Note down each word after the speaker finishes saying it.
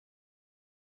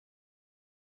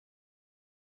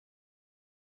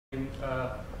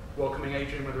Welcoming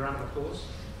Adrian with a round of applause.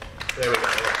 There we go.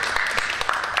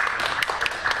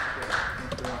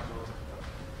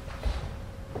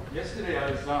 Yesterday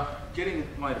I was getting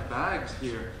my bags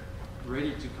here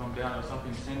ready to come down. I was up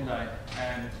in Sendai,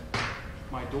 and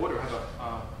my daughter had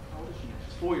how old is she now?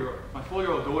 She's 4-year-old. My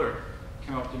 4-year-old daughter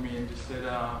came up to me and just said,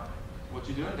 "What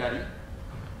you doing, Daddy?"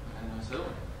 And I said,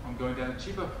 "Oh, I'm going down to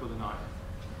Chiba for the night."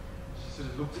 She sort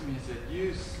of looked at me and said,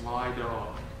 "You sly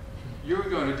dog. You're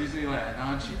going to Disneyland,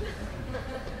 aren't you?"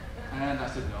 And I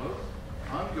said, "No,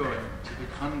 I'm going to the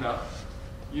Kanda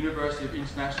University of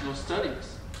International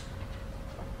Studies."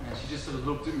 And she just sort of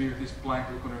looked at me with this blank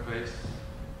look on her face.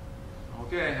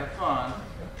 "Okay, have fun.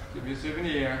 Give me a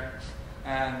souvenir."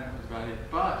 And that was about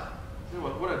it. But you know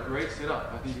what a great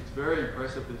setup. I think it's very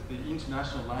impressive that the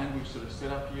international language sort of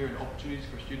set up here and opportunities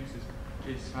for students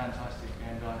is fantastic.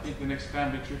 And I think the next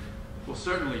family trip will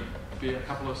certainly be a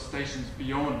couple of stations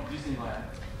beyond Disneyland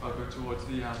over towards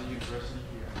the university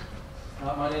here.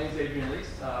 My name is Adrian Lees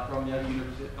from the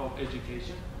University of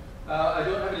Education. I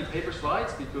don't have any paper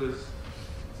slides because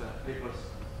it's a paperless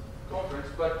conference,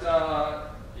 but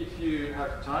if you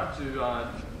have time to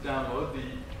download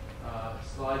the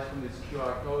slides from this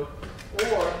QR code,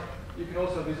 or you can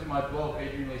also visit my blog,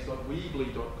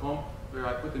 adrianlees.weebly.com, where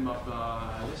I put them up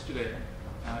yesterday,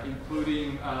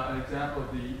 including an example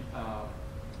of the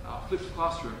flipped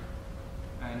classroom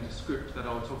and a script that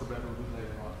I'll talk about a little bit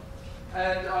later on.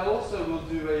 And I also will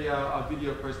do a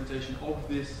video presentation of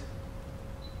this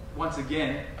once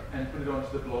again and put it onto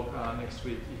the blog next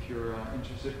week if you're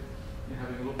interested in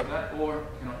having a look at that or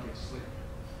cannot get to sleep.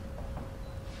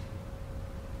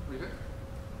 Are we good?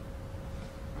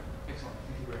 Excellent,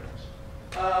 thank you very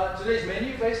much. Today's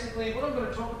menu, basically, what I'm going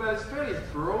to talk about is a fairly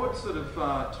broad sort of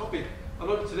topic. A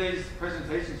lot of today's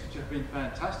presentations, which have been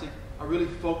fantastic, are really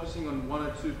focusing on one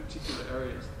or two particular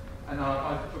areas. And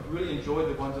I've really enjoyed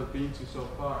the ones I've been to so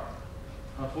far.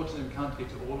 Unfortunately, we can't get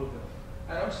to all of them.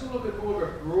 And I'm just looking for a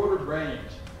broader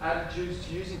range, attitudes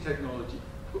to using technology,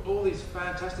 all these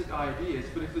fantastic ideas,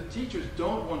 but if the teachers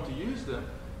don't want to use them,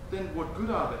 then what good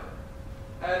are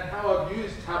they? And how I've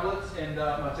used tablets and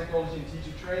my technology in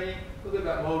teacher training, a little bit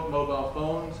about mobile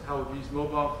phones, how I've used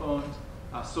mobile phones,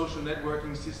 social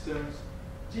networking systems,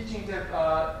 using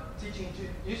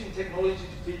technology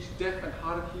to teach deaf and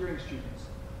hard of hearing students,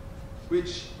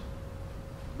 which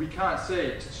we can't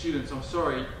say to students, "I'm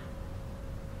sorry,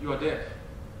 you are deaf.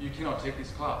 You cannot take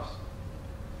this class."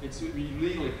 We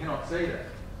legally cannot say that.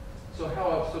 So how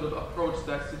I've sort of approached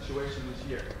that situation this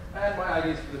year, and my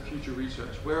ideas for the future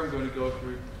research, where I'm going to go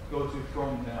to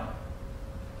from now.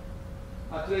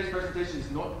 Today's presentation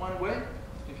is not one way.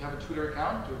 If you have a Twitter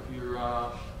account, or if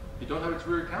you don't have a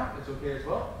Twitter account, it's okay as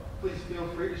well. Please feel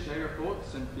free to share your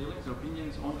thoughts and feelings and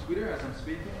opinions on Twitter as I'm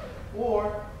speaking,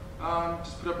 or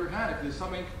just put up your hand if there's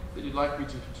something that you'd like me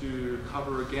to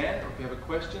cover again, or if you have a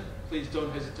question, please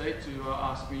don't hesitate to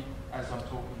ask me as I'm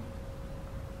talking.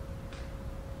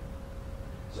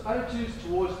 So attitudes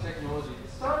towards technology.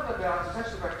 It started it's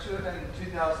actually about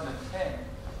 2010,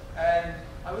 and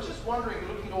I was just wondering,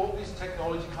 looking at all this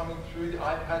technology coming through, the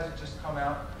iPads had just come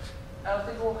out, and I was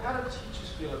thinking, well, how do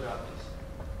teachers feel about this?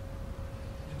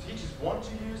 Do teachers want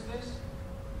to use this?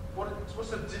 What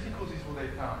sort of difficulties will they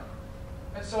find?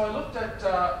 And so I looked at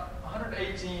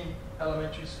 118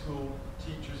 elementary school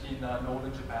teachers in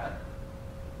northern Japan,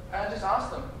 and I just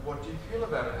asked them, what do you feel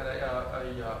about it? I had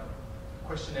a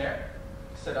questionnaire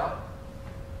set up.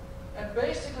 And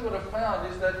basically what I found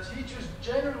is that teachers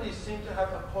generally seem to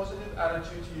have a positive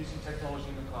attitude to using technology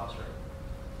in the classroom.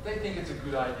 They think it's a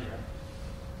good idea.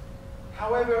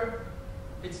 However,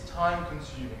 it's time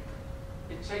consuming.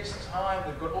 It takes time.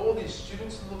 They've got all these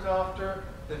students to look after.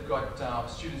 They've got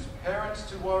students' parents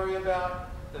to worry about.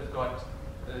 They've got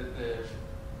the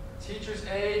teacher's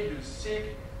aide who's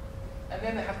sick. And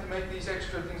then they have to make these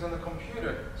extra things on the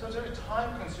computer. So it's very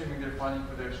time consuming they're finding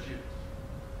for their students.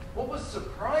 What was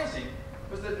surprising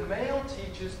was that male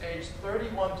teachers aged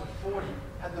 31 to 40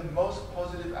 had the most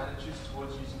positive attitudes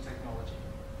towards using technology.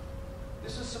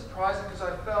 This was surprising because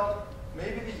I felt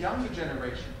maybe the younger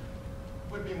generation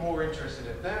would be more interested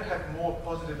in it. They would have more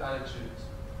positive attitudes.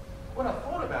 When I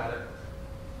thought about it,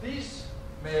 these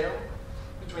male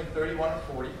between 31 and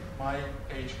 40, my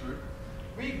age group,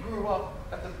 we grew up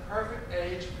at the perfect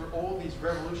age for all these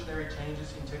revolutionary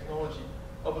changes in technology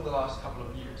over the last couple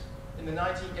of years. In the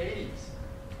 1980s,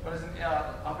 when I was in the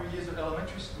upper years of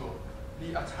elementary school,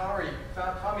 the Atari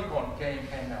Famicom game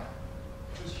came out,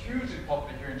 which was hugely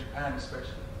popular here in Japan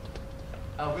especially.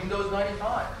 Windows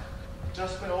 95,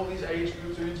 just when all these age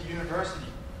groups are into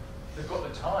university. They've got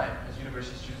the time, as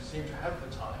university students seem to have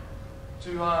the time,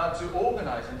 to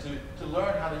organize and to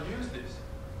learn how to use this.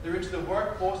 They're into the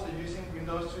workforce, they're using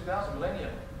Windows 2000,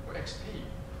 Millennium, or XP.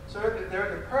 So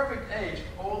they're at the perfect age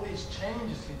for all these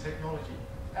changes in technology,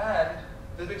 and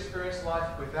they've experienced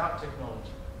life without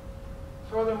technology.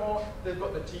 Furthermore, they've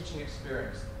got the teaching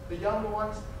experience. The younger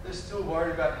ones, they're still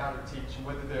worried about how to teach and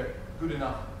whether they're good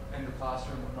enough in the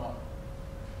classroom or not.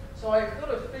 So I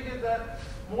sort of figured that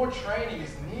more training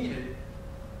is needed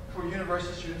for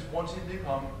university students wanting to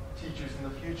become teachers in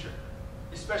the future,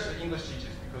 especially English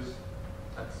teachers, because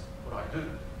that's what I do.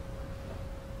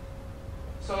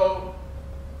 So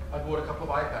I bought a couple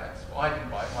of iPads. Well, I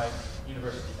didn't buy it, my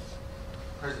university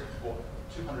president bought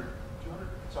 200,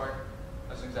 sorry,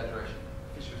 that's an exaggeration.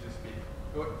 Fish was this big.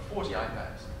 We bought 40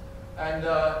 iPads. And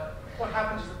what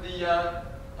happened is that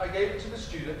I gave it to the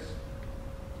students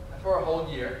for a whole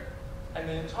year, and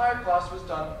the entire class was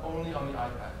done only on the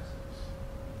iPads.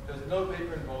 There was no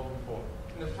paper involved before.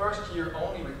 In the first year,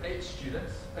 only with 8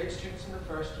 students in the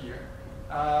first year,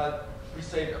 we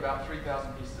saved about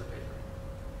 3,000 pieces of paper.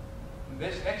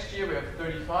 This next year, we have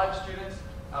 35 students.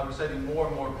 We're saving more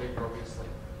and more paper, obviously.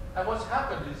 And what's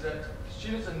happened is that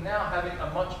students are now having a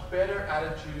much better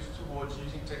attitude towards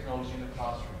using technology in the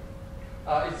classroom.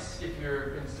 If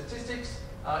you're in statistics,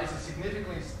 it's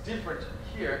significantly different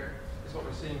here, is what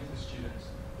we're seeing with the students.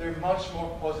 They're much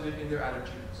more positive in their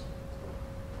attitudes.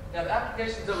 Now, the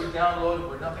applications that we downloaded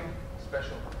were nothing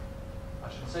special. I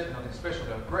shouldn't say they're nothing special,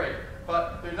 they're great,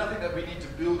 but they're nothing that we need to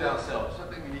build ourselves,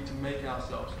 something we need to make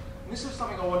ourselves. And this was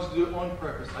something I wanted to do on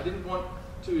purpose. I didn't want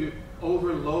to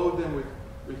overload them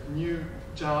with new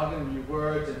jargon, new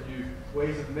words, and new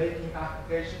ways of making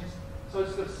applications. So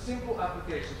it's the simple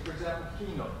applications, for example,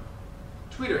 Keynote,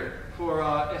 Twitter for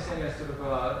SMS sort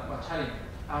of chatting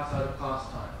outside of class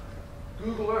time,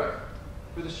 Google Earth,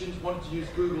 for the students wanting to use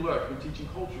Google Earth when teaching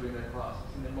culture in their classes,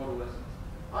 in their model lessons,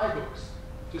 iBooks,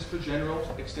 just for general,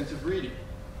 extensive reading.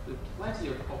 There's plenty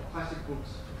of classic books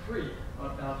for free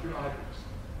through iBooks.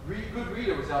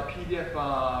 Goodreader was our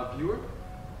PDF viewer.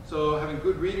 So having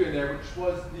Goodreader in there, which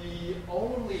was the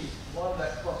only one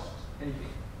that cost anything.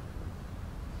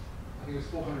 I think it was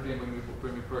 400 yen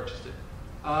when we purchased it.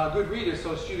 Goodreader,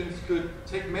 so students could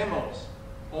take memos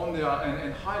on the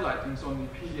and highlight things on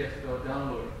the PDF that they were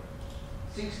downloading.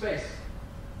 ThinkSpace,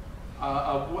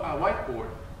 a whiteboard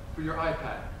for your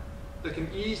iPad that can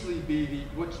easily be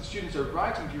what the students are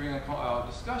writing during our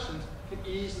discussions can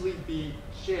easily be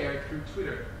shared through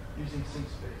Twitter using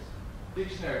ThinkSpace.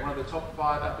 Dictionary, one of the top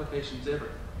 5 applications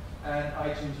ever, and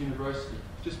iTunes University,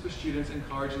 just for students,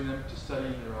 encouraging them to study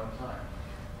in their own time.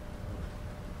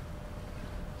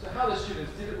 So how the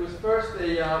students did it was first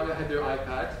they had their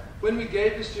iPads. When we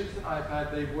gave the students an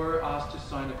iPad, they were asked to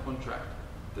sign a contract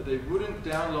that they wouldn't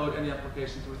download any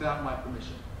applications without my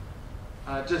permission,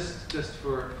 just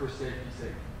for safety's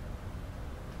sake.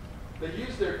 They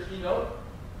used their Keynote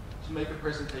to make a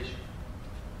presentation,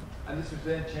 and this was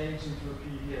then changed into a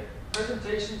PDF.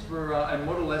 Presentations were and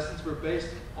model lessons were based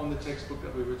on the textbook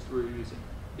that we were using.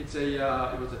 It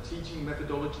was a teaching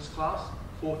methodologies class,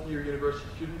 4th year university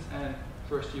students and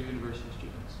 1st year university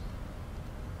students.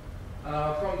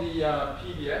 From the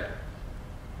PDF,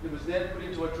 it was then put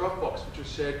into a Dropbox, which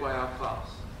was shared by our class.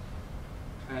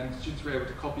 And students were able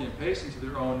to copy and paste into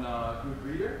their own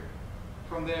Goodreader.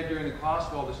 From there, during the class,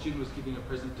 while the student was giving a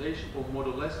presentation or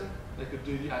model lesson, they could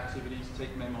do the activities,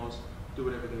 take memos, do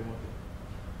whatever they wanted.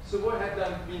 So what had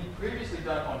been previously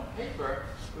done on paper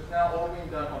was now all being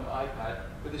done on the iPad,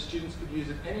 where the students could use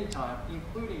it any time,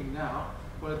 including now.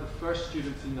 One of the first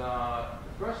students in the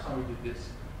first time we did this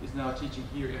is now teaching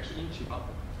here, actually in Chiba,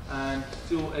 and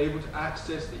still able to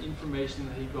access the information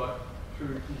that he got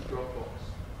through his Dropbox.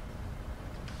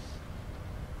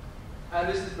 And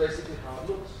this is basically how it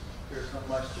looks. Here's some of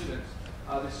my students.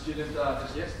 This student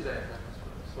just yesterday,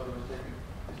 that's what I was taking,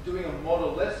 is doing a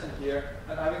model lesson here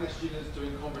and having the students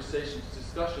doing conversations,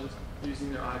 discussions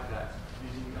using their iPads,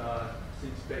 using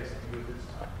ThinkSpace, I think it was this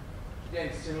time.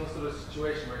 Again, similar sort of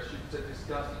situation where students are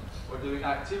discussing or doing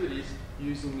activities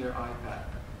using their iPad.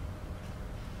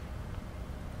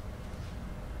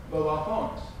 Mobile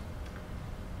phones.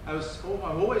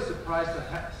 I'm always surprised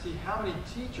to see how many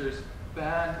teachers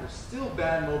ban or still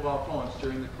ban mobile phones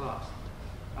during the class.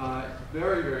 It's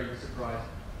very, very surprising.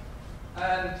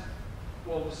 And,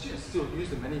 well, the students still use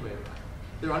them anyway, right?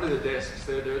 They're under the desks,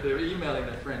 they're emailing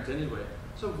their friends anyway.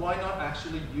 So why not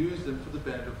actually use them for the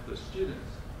benefit of the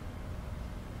students?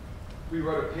 We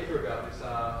wrote a paper about this,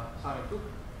 Simon Cook,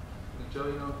 Joe,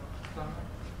 you know,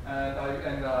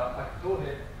 and I told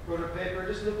him, wrote a paper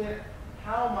just looking at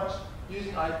how much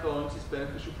using iPhones is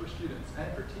beneficial for students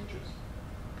and for teachers.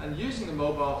 and using the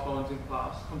mobile phones in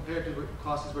class compared to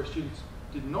classes where students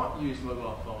did not use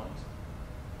mobile phones,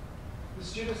 the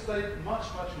students studied much,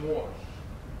 much more.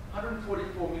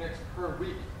 144 minutes per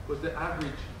week was the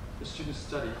average the students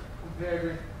studied, compared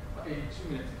with 82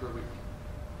 minutes per week,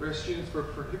 where students were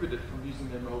prohibited from using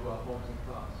their mobile phones in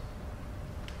class.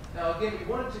 Now again, we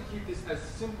wanted to keep this as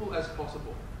simple as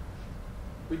possible.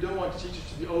 We don't want teachers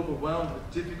to be overwhelmed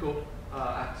with difficult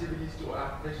activities or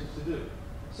applications to do.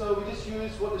 So we just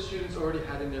used what the students already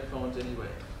had in their phones anyway.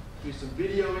 Do some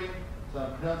videoing,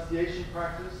 some pronunciation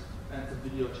practice, and some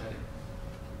video chatting.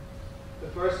 The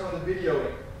first one, the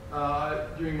videoing.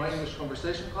 During my English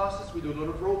conversation classes, we do a lot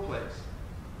of role plays.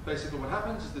 Basically what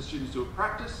happens is the students do a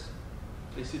practice,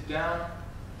 they sit down,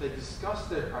 they discuss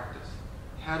their practice.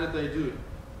 How did they do?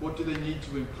 What do they need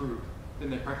to improve? Then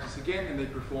they practice again and they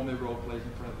perform their role plays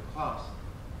in front of the class.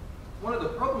 One of the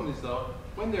problems is though,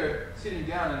 when they're sitting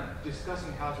down and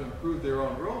discussing how to improve their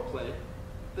own role play,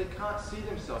 they can't see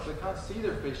themselves, they can't see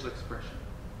their facial expression.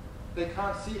 They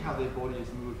can't see how their body is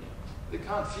moving. They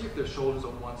can't see if their shoulders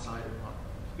on one side or not,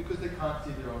 because they can't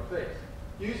see their own face.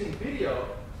 Using video,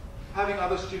 having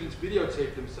other students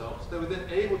videotape themselves, they were then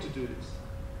able to do this.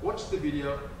 Watch the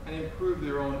video and improve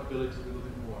their own ability a little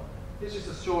bit more. It's just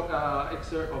a short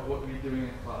excerpt of what we're doing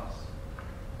in class.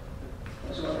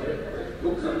 This is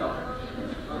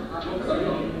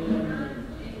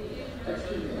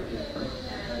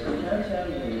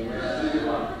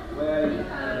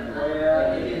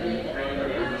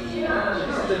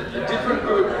a different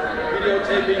group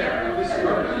videotaping this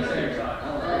group at the same time,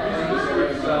 using this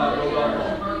group's mobile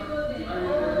phone.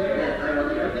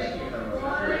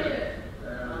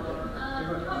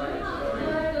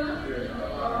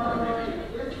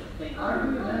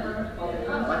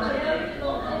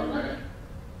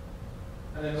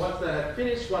 And then once they had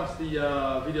finished, once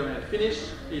the video had finished,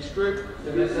 each group,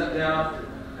 then they sat down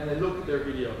and they looked at their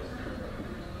videos.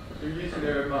 They're using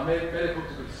their medical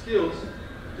skills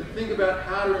to think about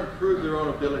how to improve their own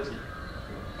ability.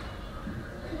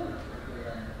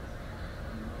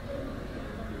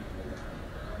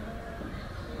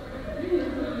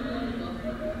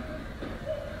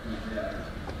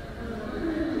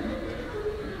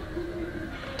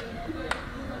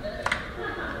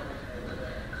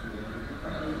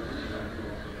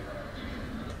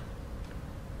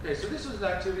 Okay, so this was an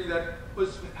activity that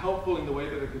was helpful in the way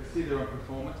that they could see their own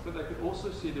performance, but they could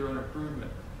also see their own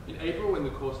improvement. In April, when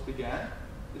the course began,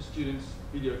 the students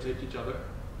videotaped each other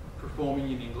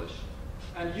performing in English.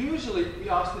 And usually we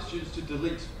ask the students to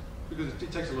delete, because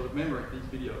it takes a lot of memory,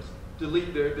 these videos,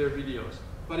 delete their videos.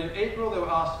 But in April, they were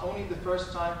asked only the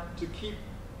first time to keep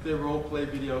their role play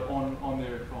video on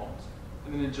their phones.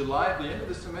 And then in July, at the end of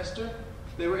the semester,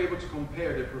 they were able to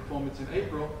compare their performance in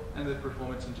April and their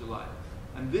performance in July.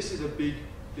 And this is a big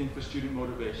thing for student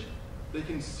motivation. They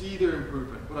can see their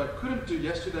improvement. What I couldn't do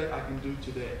yesterday, I can do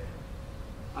today.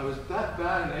 I was that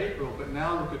bad in April, but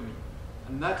now look at me.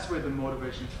 And that's where the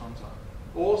motivation comes up.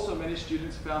 Also, many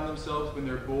students found themselves, when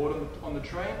they're bored on the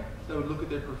train, they would look at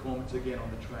their performance again on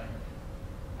the train.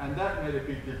 And that made a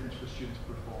big difference for students'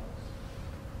 performance.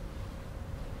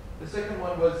 The second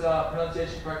one was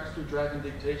pronunciation practice through dragon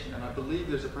dictation. And I believe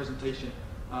there's a presentation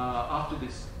after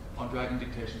this on dragon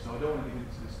dictation, so I don't want to get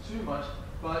into this too much,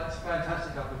 but it's a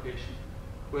fantastic application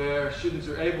where students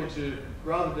are able to,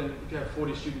 rather than, if you have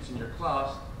 40 students in your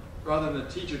class, rather than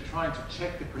the teacher trying to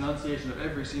check the pronunciation of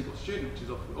every single student, which is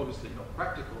obviously not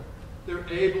practical, they're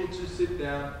able to sit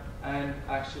down and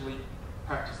actually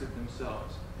practice it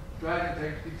themselves.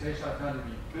 Dragon dictation I found to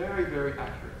be very, very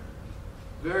accurate.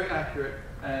 Very accurate,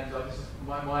 and this is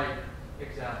my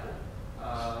example.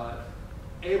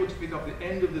 Able to pick up the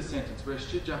end of the sentence, whereas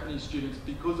Japanese students,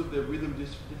 because of their rhythm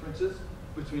differences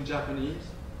between Japanese,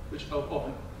 which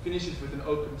often finishes with an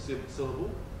open syllable,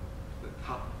 the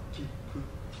ka, ki, ku,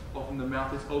 often the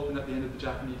mouth is open at the end of the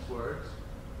Japanese words.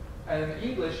 And in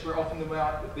English, where often the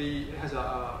mouth has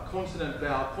a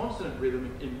consonant-vowel-consonant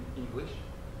rhythm in English,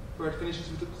 where it finishes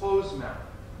with a closed mouth.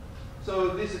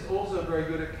 So this is also very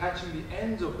good at catching the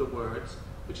ends of the words,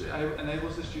 which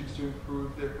enables the students to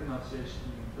improve their pronunciation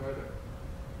even further.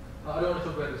 I don't want to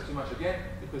talk about this too much again,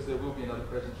 because there will be another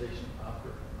presentation after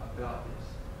about this.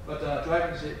 But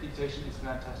dragon dictation is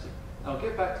fantastic. I'll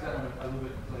get back to that one a little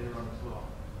bit later on as well.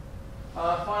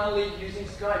 Finally, using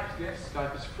Skype. Yes,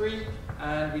 Skype is free,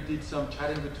 and we did some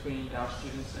chatting between our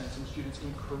students and some students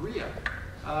in Korea.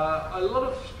 A lot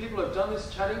of people have done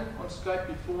this chatting on Skype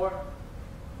before.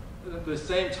 The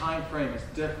same time frame is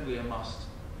definitely a must.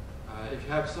 If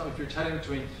you're chatting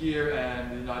between here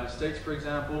and the United States, for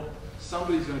example,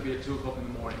 somebody's going to be at 2 o'clock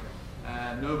in the morning,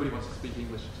 and nobody wants to speak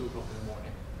English at 2 o'clock in the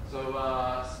morning. So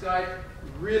Skype,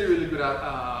 really, really good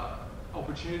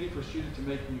opportunity for students to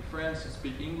make new friends, to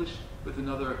speak English with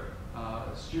another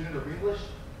student of English.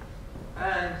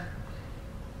 And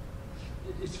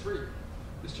it's free.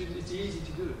 It's easy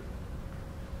to do.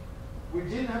 We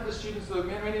didn't have the students, though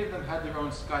many of them had their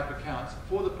own Skype accounts.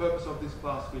 For the purpose of this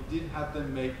class, we did have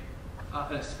them make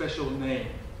a special name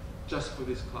just for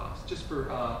this class, just for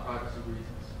privacy reasons.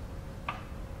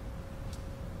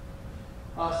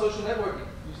 Social networking,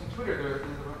 using Twitter. There's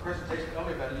a presentation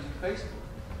earlier about using Facebook.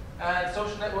 And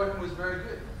social networking was very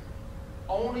good.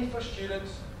 Only for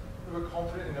students who were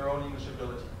confident in their own English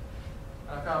ability.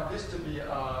 And I found this to be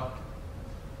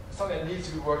something that needs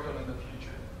to be worked on in the future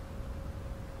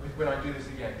when I do this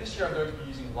again. This year I'm going to be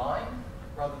using Line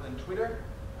rather than Twitter,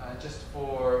 just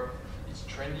for, it's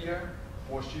trendier,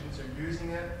 more students are using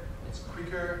it, it's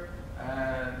quicker,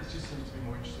 and it just seems to be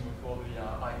more interesting with all the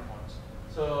icons.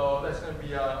 So that's going to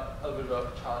be a little bit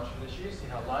of a challenge for this year, see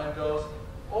how Line goes.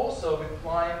 Also with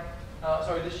Line,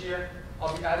 this year,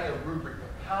 I'll be adding a rubric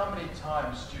of how many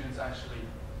times students actually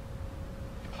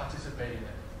participate in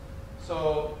it.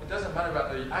 So it doesn't matter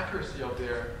about the accuracy of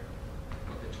their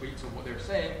tweets or what they're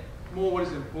saying. More what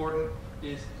is important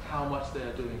is how much they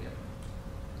are doing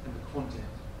it and the content.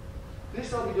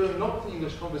 This I'll be doing not for the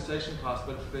English conversation class,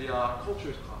 but for the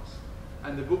cultures class.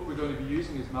 And the book we're going to be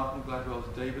using is Malcolm Gladwell's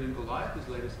David and Goliath, his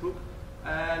latest book.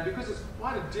 And because it's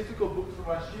quite a difficult book for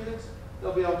my students,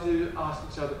 they'll be able to ask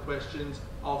each other questions.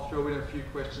 I'll throw in a few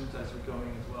questions as we're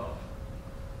going as well.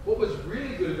 What was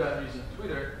really good about using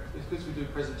Twitter is because we do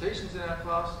presentations in our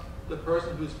class, the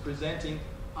person who's presenting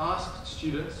asked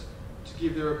students to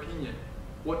give their opinion,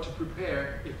 what to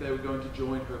prepare if they were going to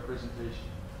join her presentation.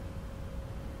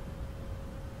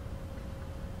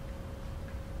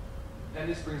 And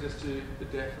this brings us to the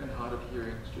deaf and hard of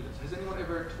hearing students. Has anyone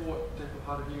ever taught deaf or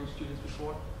hard of hearing students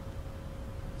before?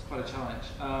 It's quite a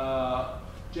challenge.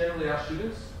 Generally our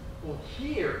students will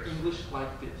hear English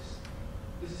like this.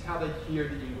 This is how they hear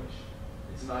the English.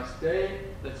 It's a nice day,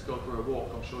 let's go for a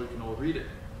walk. I'm sure you can all read it.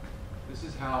 This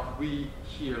is how we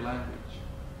hear language.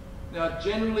 Now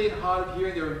generally in hard of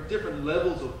hearing there are different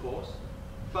levels of course,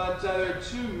 but there are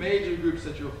two major groups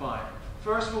that you'll find.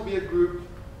 First will be a group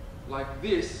like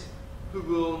this who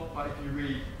will, if you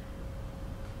read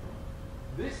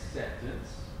this sentence,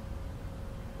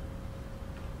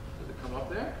 does it come up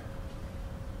there?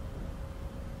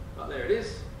 Oh, there it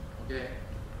is. Okay.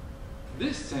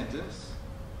 This sentence,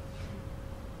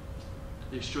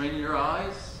 you're straining your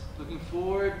eyes, looking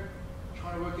forward,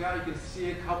 trying to work out, you can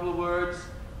see a couple of words.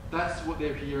 That's what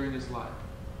their hearing is like.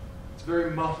 It's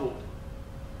very muffled.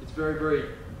 It's very, very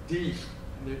deep.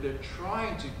 And they're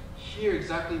trying to hear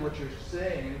exactly what you're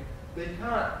saying. They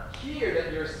can't hear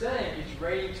that you're saying, it's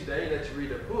raining today, let's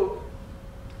read a book.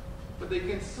 But they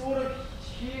can sort of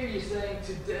hear you saying,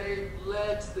 today,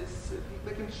 let's, this.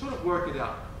 They can sort of work it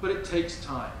out. But it takes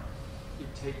time.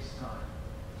 It takes time.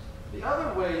 The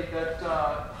other way that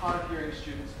hard of hearing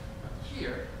students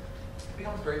hear, it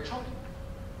becomes very choppy.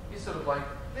 It's sort of like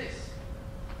this.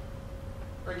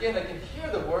 Or again, they can hear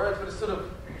the words, but it's sort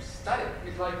of static.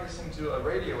 It's like listening to a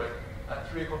radio at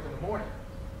 3 o'clock in the morning.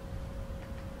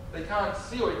 They can't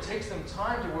see, or it takes them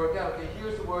time to work out, okay,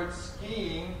 here's the word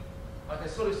skiing. I can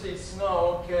sort of see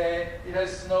snow, okay, it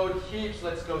has snowed heaps,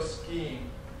 let's go skiing.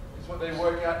 It's what they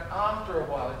work out after a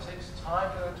while. It takes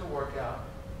time for them to work out.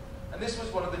 And this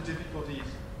was one of the difficulties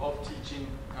of teaching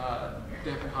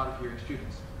deaf and hard of hearing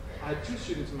students. I had 2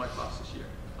 students in my class this year.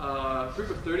 A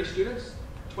group of 30 students,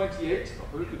 28 of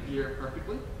who could hear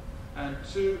perfectly, and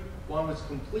one was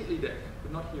completely deaf,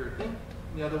 could not hear a thing,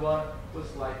 and the other one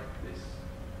was like this.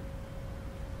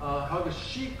 However,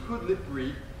 she could lip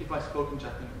read if I spoke in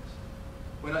Japanese.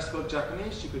 When I spoke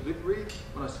Japanese, she could lip read.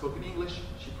 When I spoke in English,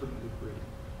 she couldn't lip read.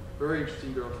 Very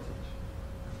interesting girl to teach.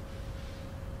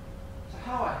 So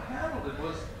how I handled it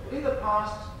was, in the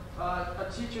past, a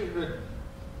teacher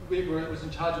who was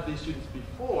in charge of these students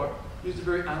before used a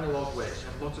very analog way. She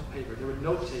had lots of paper. There were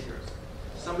note takers.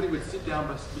 Somebody would sit down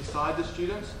beside the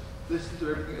students, listen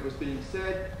to everything that was being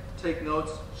said, take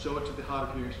notes, show it to the hard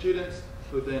of hearing students,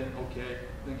 who then,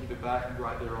 then give it back and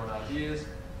write their own ideas,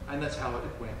 and that's how it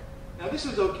went. Now this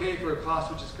was okay for a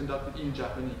class which is conducted in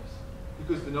Japanese,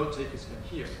 because the note takers can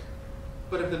hear.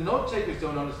 But if the note takers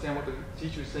don't understand what the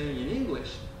teacher is saying in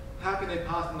English, how can they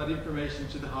pass on that information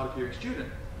to the hard of hearing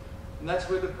student? And that's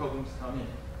where the problems come in.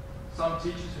 Some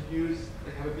teachers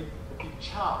have a big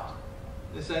chart.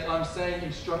 They say, I'm saying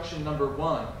instruction number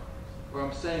 1, or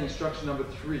I'm saying instruction number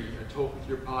 3, or talk with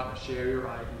your partner, share your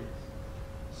ideas.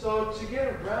 So to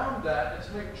get around that, and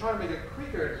to try to make it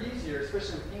quicker and easier,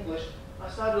 especially with English, I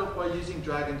started off by using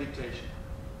dragon dictation,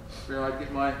 where I'd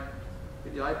get my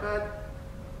get the iPad,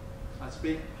 I'd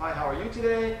speak, hi, how are you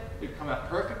today? It'd come out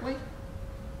perfectly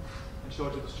and show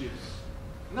it to the students.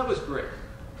 And that was great.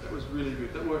 That was really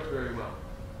good. That worked very well.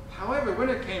 However, when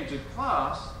it came to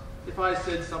class, if I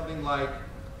said something like,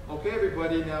 okay,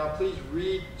 everybody, now please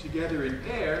read together in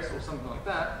pairs, or something like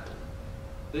that,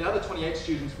 the other 28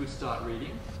 students would start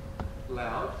reading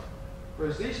loud,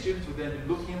 whereas these students would then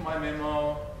be looking at my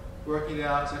memo, working it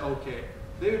out, and say, okay.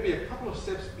 They would be a couple of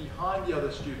steps behind the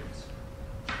other students.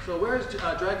 So whereas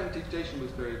Dragon dictation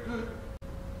was very good,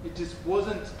 it just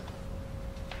wasn't,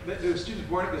 the students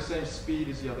weren't at the same speed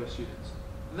as the other students.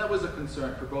 And that was a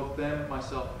concern for both them,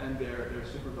 myself, and their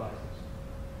supervisors.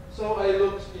 So I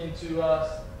looked into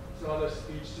some other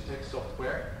speech-to-text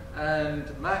software,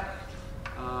 and Mac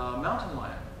Mountain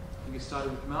Lion. I think it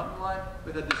started with Mountain Lion,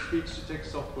 but had the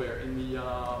speech-to-text software in the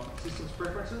systems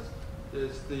preferences.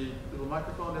 There's the little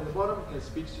microphone down the bottom, and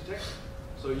speech-to-text.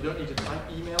 So you don't need to type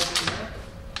emails in there.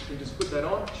 You can just put that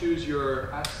on, choose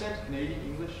your accent, Canadian,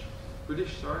 English,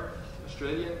 British, sorry,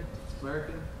 Australian,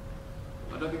 American.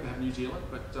 I don't think they have New Zealand,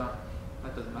 but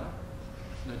that doesn't matter.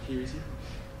 No Kiwis here.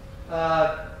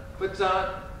 But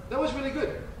that was really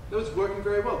good. That was working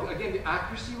very well. Again, the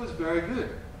accuracy was very good.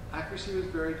 Accuracy was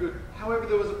very good. However,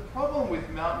 there was a problem with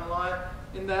Mountain Lion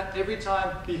in that every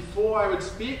time before I would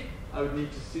speak, I would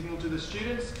need to signal to the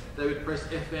students. They would press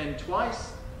FN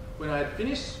twice. When I had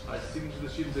finished, I'd signal to the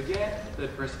students again.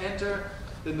 They'd press enter.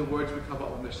 Then the words would come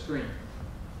up on their screen.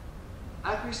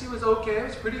 Accuracy was okay. It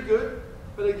was pretty good.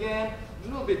 But again, a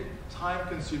little bit time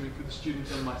consuming for the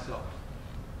students and myself.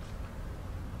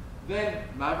 Then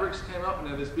Mavericks came up,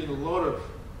 and there's been a lot of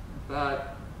bad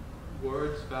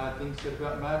words, bad things said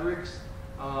about Mavericks.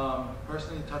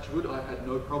 Personally, touch wood, I've had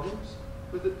no problems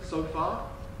with it so far.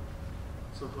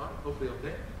 So far, hopefully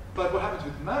okay. But what happens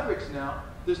with Mavericks now,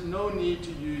 there's no need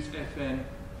to use FN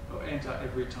or enter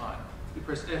every time. You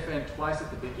press FN twice at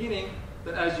the beginning,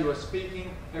 then as you are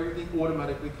speaking, everything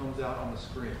automatically comes out on the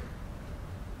screen.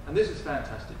 And this is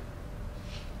fantastic.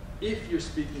 If you're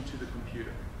speaking to the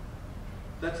computer,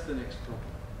 that's the next problem.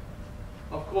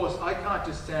 Of course, I can't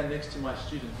just stand next to my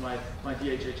students, my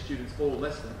DHH students all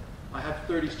lesson. I have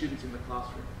 30 students in the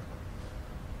classroom.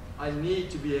 I need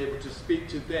to be able to speak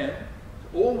to them,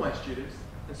 to all my students,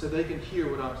 and so they can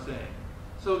hear what I'm saying.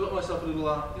 So I got myself a little,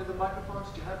 the microphones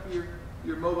that you have for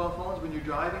your mobile phones when you're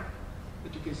driving,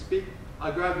 that you can speak.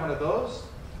 I grabbed one of those.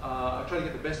 I tried to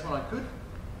get the best one I could.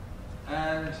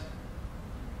 And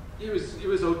it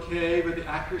was okay, but the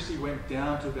accuracy went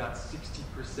down to about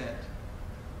 60%.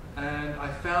 And I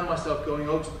found myself going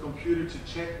over to the computer to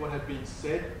check what had been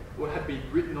said, what had been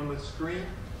written on the screen.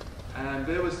 And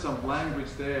there was some language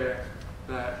there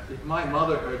that if my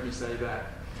mother heard me say that,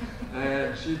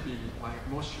 and she'd be like,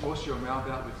 wash your mouth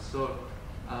out with soap.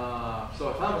 So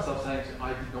I found myself saying, I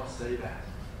did not say that.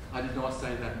 I did not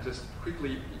say that, and just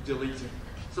quickly deleting.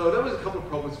 So there was a couple of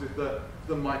problems with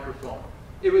the microphone.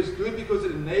 It was good because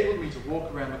it enabled me to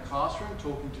walk around the classroom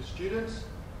talking to students,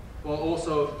 while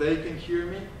also they can hear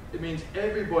me. It means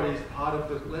everybody is part of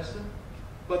the lesson,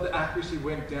 but the accuracy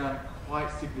went down quite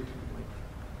significantly.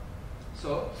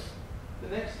 So the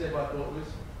next step I thought was,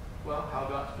 well, how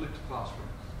about flipped classrooms?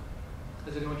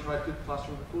 Has anyone tried flipped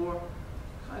classroom before?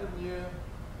 Kind of new.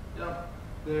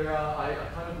 Yeah, I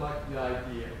kind of like the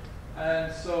idea.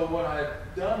 And so what I've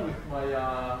done with my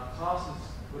classes,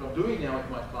 what I'm doing now with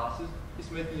my classes, is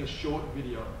making a short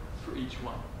video for each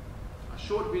one. A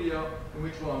short video in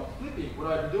which while I'm flipping,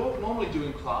 what I normally do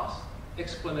in class,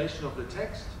 explanation of the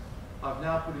text, I've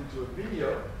now put into a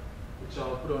video, which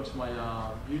I'll put onto my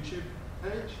YouTube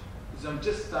page. Because I'm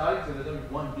just starting, so there's only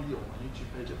one video on my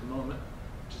YouTube page at the moment,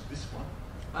 which is this one.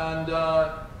 And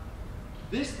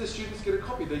the students get a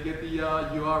copy. They get the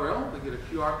URL, they get a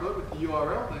QR code with the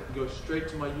URL, they can go straight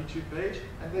to my YouTube page,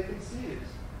 and they can see it.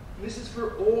 And this is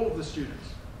for all of the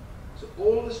students. So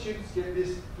all of the students get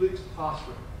this flipped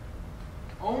classroom.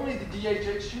 Only the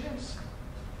DHH students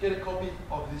get a copy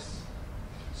of this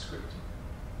script.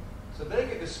 So they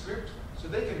get the script, so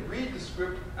they can read the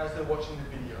script as they're watching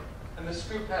the video. And the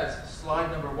script has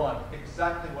slide number 1,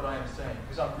 exactly what I am saying,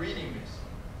 because I'm reading this.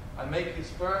 I make this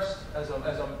first as I'm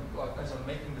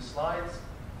making the slides,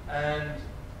 and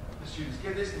the students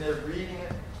get this and they're reading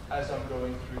it as I'm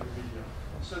going through the video.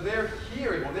 So they're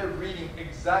hearing, or they're reading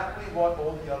exactly what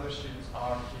all the other students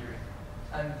are hearing.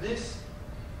 And this,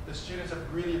 the students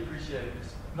have really appreciated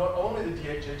this. Not only the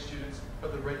DHH students,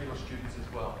 but the regular students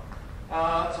as well.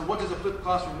 So what does a flipped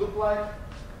classroom look like?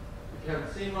 If you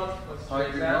haven't seen one, let's see an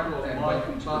example of my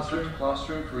welcome to the flipped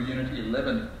classroom for Unit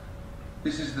 11.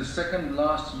 This is the second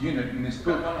last unit in this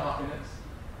book. 1.5 minutes.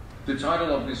 The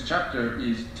title of this chapter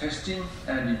is Testing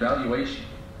and Evaluation.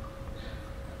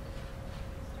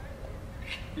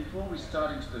 Before we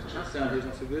start into the Sound chapter, is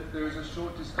not so good. there is a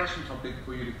short discussion topic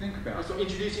for you to think about. So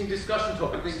introducing discussion I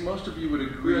topics. think most of you would We're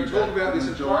agree going to talk that about the this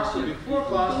in class, so majority of before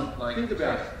people class, don't like think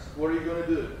about it. tests. What are you going to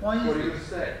do? Why is what are you this?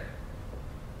 going to say?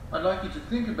 I'd like you to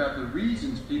think about the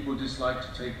reasons people dislike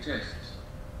to take tests.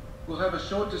 We'll have a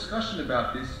short discussion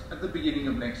about this at the beginning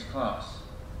of next class.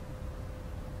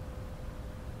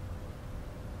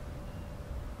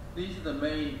 These are the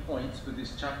main points for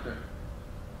this chapter.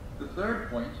 The third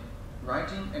point,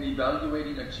 writing and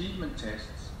evaluating achievement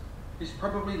tests, is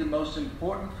probably the most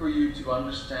important for you to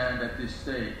understand at this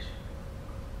stage.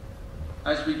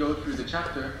 As we go through the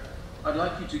chapter, I'd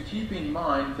like you to keep in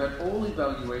mind that all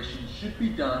evaluations should be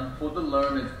done for the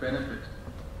learner's benefit.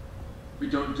 We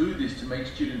don't do this to make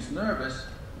students nervous,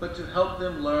 but to help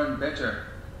them learn better.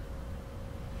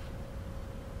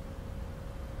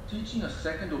 Teaching a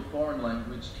second or foreign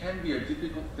language can be a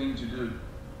difficult thing to do.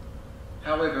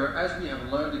 However, as we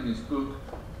have learned in this book,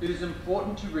 it is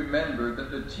important to remember that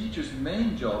the teacher's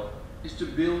main job is to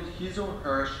build his or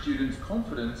her students'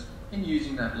 confidence in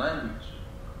using that language.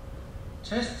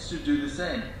 Tests should do the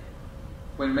same.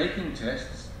 When making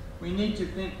tests, we need to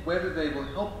think whether they will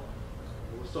help.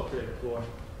 We'll stop there before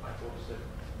I talk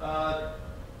to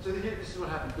So this is what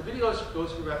happens. The video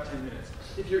goes for about 10 minutes.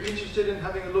 If you're interested in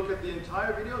having a look at the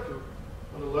entire video, if you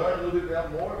want to learn a little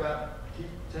bit more about key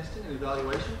testing and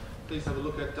evaluation, please have a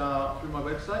look at through my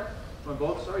website. My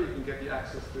blog, sorry, you can get the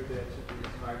access through there to the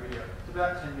entire video. It's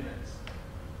about 10 minutes.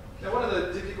 Now, one of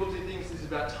the difficulty things is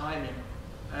about timing,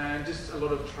 and just a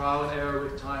lot of trial and error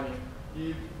with timing.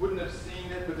 You wouldn't have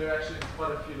seen it, but there are actually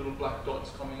quite a few little black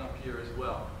dots coming up here as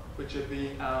well, which are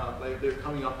being they're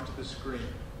coming up into the screen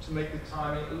to make the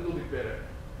timing a little bit better.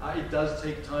 It does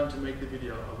take time to make the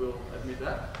video, I will admit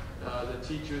that. The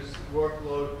teacher's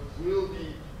workload will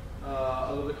be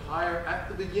a little bit higher at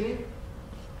the beginning,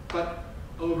 but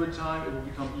over time it will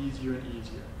become easier and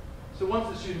easier. So once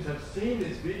the students have seen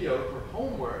this video for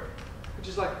homework, which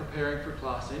is like preparing for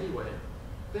class anyway,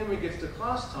 then when it gets to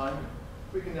class time,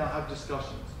 we can now have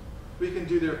discussions. We can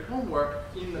do their homework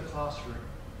in the classroom,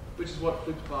 which is what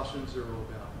flipped classrooms are all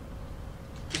about.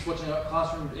 Just watching a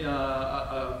classroom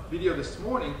a video this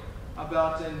morning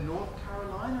about in North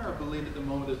Carolina, I believe at the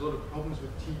moment there's a lot of problems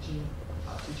with teaching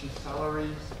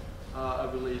salaries, I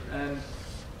believe, and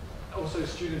also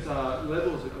students'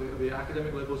 levels, the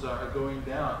academic levels are going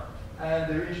down, and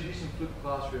they're introducing flipped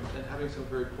classrooms and having some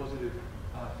very positive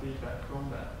feedback from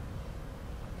that.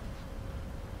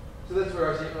 So that's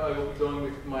where I think I will be going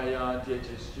with my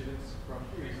DHA students from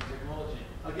here using technology.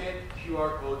 Again,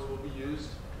 QR codes will be used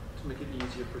to make it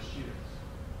easier for students.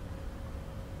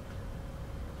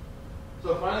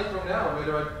 So finally, from now,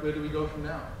 where do we go from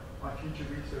now? My future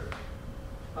research.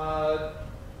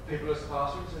 Paperless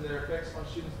classrooms and their effects on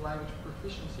students' language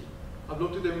proficiency. I've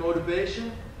looked at their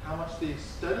motivation, how much they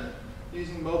study.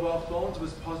 Using mobile phones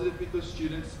was positive because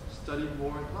students studied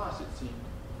more in class, it seemed.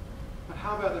 But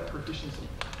how about their proficiency?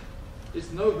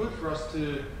 It's no good for us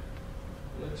to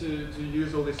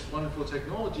use all this wonderful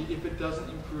technology if it doesn't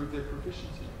improve their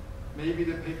proficiency. Maybe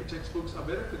the paper textbooks are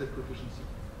better for their proficiency.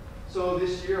 So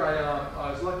this year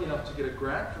I was lucky enough to get a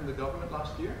grant from the government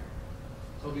last year.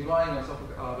 So I'll be buying myself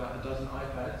about a dozen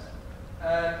iPads,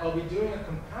 and I'll be doing a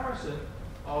comparison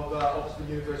of Oxford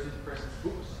University Press's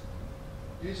books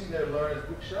using their learner's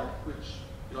bookshelf, which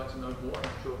if you'd like to know more,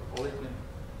 I'm sure Ollie can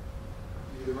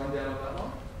give you the rundown of that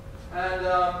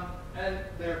one, and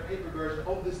their paper version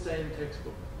of the same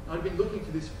textbook. I've been looking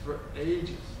for this for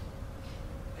ages,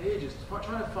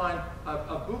 trying to find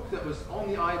a book that was on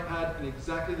the iPad and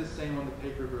exactly the same on the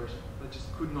paper version. I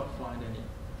just could not find any.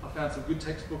 I found some good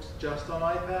textbooks just on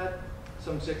iPad,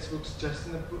 some textbooks just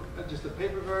in the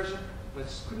paper version, but I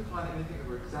just couldn't find anything that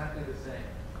were exactly the same.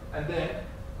 And then,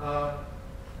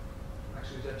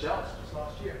 actually it was at JALS just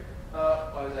last year,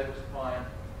 I was able to find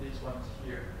these ones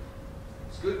here.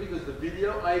 It's good because the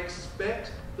video, I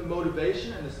expect the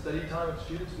motivation and the study time of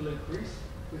students will increase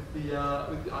with the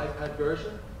iPad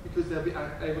version because they'll be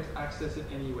able to access it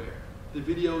anywhere. The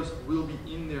videos will be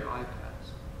in their iPads.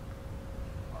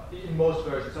 In most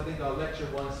versions, I think our Lecture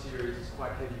 1 series is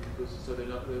quite heavy because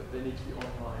they need to be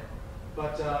online.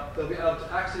 But they'll be able to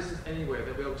access it anywhere.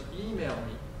 They'll be able to email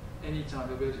me anytime.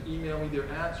 They'll be able to email me their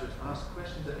answers, ask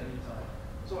questions at any time.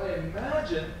 So I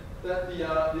imagine that the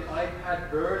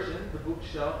iPad version, the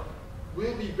bookshelf,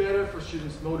 will be better for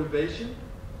students' motivation.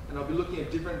 And I'll be looking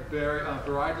at different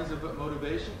varieties of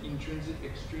motivation, intrinsic,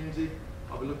 extrinsic.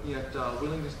 I'll be looking at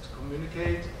willingness to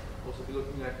communicate. Also be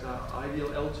looking at ideal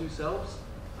L2 selves.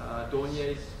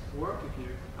 Dornier's work, if you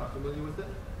are familiar with it,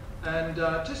 and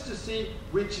just to see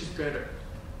which is better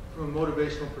from a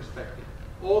motivational perspective.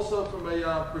 also from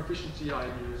a proficiency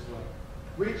idea as well.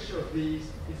 Which of these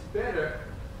is better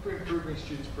for improving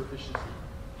students' proficiency?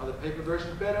 Are the paper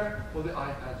versions better or the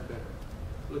iPads better?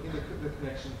 Looking at the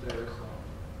connections there as well.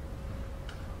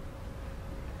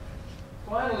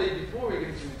 Finally, before we get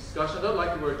into the discussion, I don't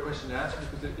like the word question and answer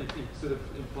because it sort of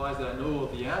implies that I know all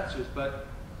the answers, but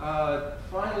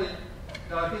finally,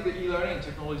 I think that e-learning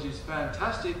technology is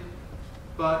fantastic,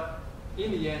 but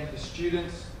in the end, the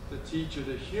students, the teacher,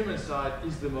 the human side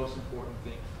is the most important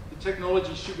thing. The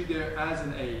technology should be there as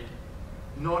an aid,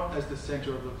 not as the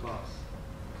center of the class.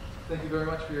 Thank you very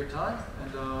much for your time, and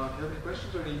if you have any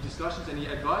questions or any discussions, any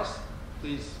advice,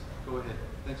 please go ahead.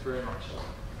 Thanks very much.